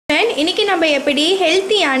இன்னைக்கு நம்ம எப்படி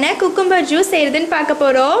ஹெல்த்தியான குக்கும்பர் ஜூஸ் செய்யறதுன்னு பார்க்க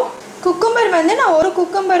போறோம். குக்கும்பர் வந்து நான் ஒரு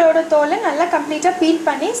குக்கும்பரோட தோலை நல்லா கம்ப்ளீட்டாக பீல்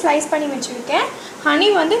பண்ணி ஸ்லைஸ் பண்ணி வச்சுருக்கேன். ஹனி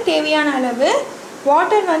வந்து தேவையான அளவு,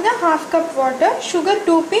 வாட்டர் வந்து 1/2 cup water, sugar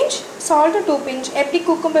 2 pinch, salt 2 pinch. எப்படி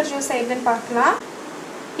குக்கும்பர் ஜூஸ் செய்யுதுன்னு பார்க்கலாம்.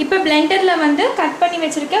 இப்போ பிளெண்டரில் வந்து கட் பண்ணி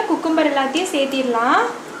வச்சுருக்க குக்கும்பர் எல்லாத்தையும் சேர்த்திடலாம்.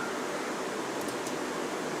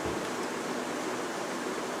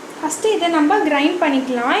 ஃபஸ்ட்டு இதை நம்ம கிரைண்ட்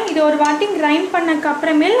பண்ணிக்கலாம். இது ஒரு வாட்டி கிரைண்ட்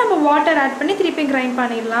பண்ணக்கப்புறமேல் நம்ம வாட்டர் ஆட் பண்ணி திருப்பி கிரைண்ட்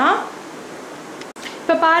பண்ணிடலாம்.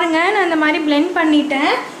 இப்போ பாருங்கள், நான் இந்த மாதிரி பிளெண்ட்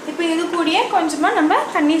பண்ணிட்டேன். இப்போ இது கூடயே கொஞ்சமாக நம்ம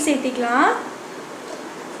தண்ணி சேர்த்திக்கலாம்.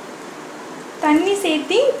 தண்ணி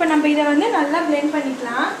சேர்த்தி இப்போ நம்ம இதை வந்து நல்லா பிளெண்ட்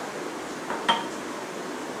பண்ணிக்கலாம்.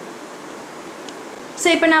 ஸோ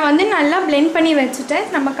இப்போ நான் வந்து நல்லா பிளெண்ட் பண்ணி வச்சுட்டேன்.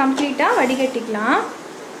 நம்ம கம்ப்ளீட்டாக வடிகட்டிக்கலாம்.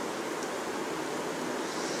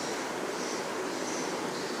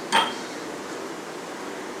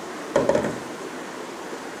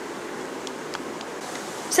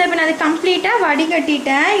 ஸோ இப்போ நான் அது கம்ப்ளீட்டாக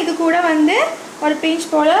வடிகட்டிட்டேன். இது கூட வந்து ஒரு பிஞ்ச்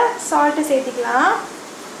போல் சால்ட்டு சேர்த்திக்கலாம்.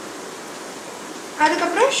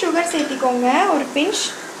 அதுக்கப்புறம் சுகர் சேர்த்திக்கோங்க ஒரு பிஞ்ச்.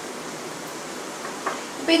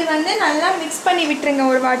 இப்போ இது வந்து நல்லா மிக்ஸ் பண்ணி விட்டுருங்க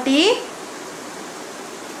ஒரு வாட்டி.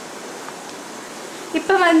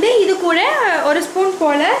 இப்போ வந்து இது கூட ஒரு ஸ்பூன்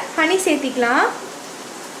போல் ஹனி சேர்த்திக்கலாம்.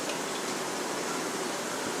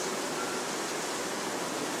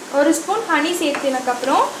 ஒரு ஸ்பூன் ஹனி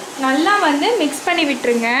சேர்த்தினதுக்கப்புறம் நல்லா வந்து மிக்ஸ் பண்ணி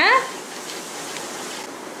விட்டுருங்க.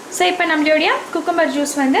 ஸோ இப்போ நம்மளுடைய குக்கும்பர்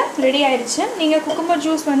ஜூஸ் வந்து ரெடி ஆயிடுச்சு. நீங்கள் குக்கும்பர்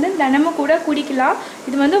ஜூஸ் வந்து தினமும் கூட குடிக்கலாம்.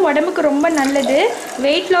 இது வந்து உடம்புக்கு ரொம்ப நல்லது.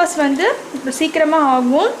 வெயிட் லாஸ் வந்து சீக்கிரமாக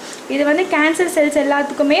ஆகும். இது வந்து கேன்சர் செல்ஸ்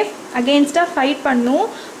எல்லாத்துக்குமே அகெயின்ஸ்டாக ஃபைட் பண்ணும்.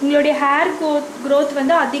 உங்களுடைய ஹேர் க்ரோத்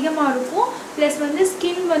வந்து அதிகமாக இருக்கும். ப்ளஸ் வந்து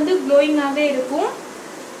ஸ்கின் வந்து க்ளோயிங்காகவே இருக்கும்.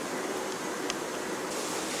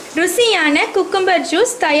 ருசியான குக்கும்பர்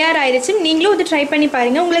ஜூஸ் தயாராகிடுச்சு. நீங்களும் இது ட்ரை பண்ணி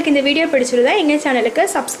பாருங்கள். உங்களுக்கு இந்த வீடியோ பிடிச்சிருந்தா எங்கள்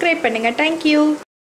சேனலுக்கு சப்ஸ்கிரைப் பண்ணுங்கள். தேங்க்யூ.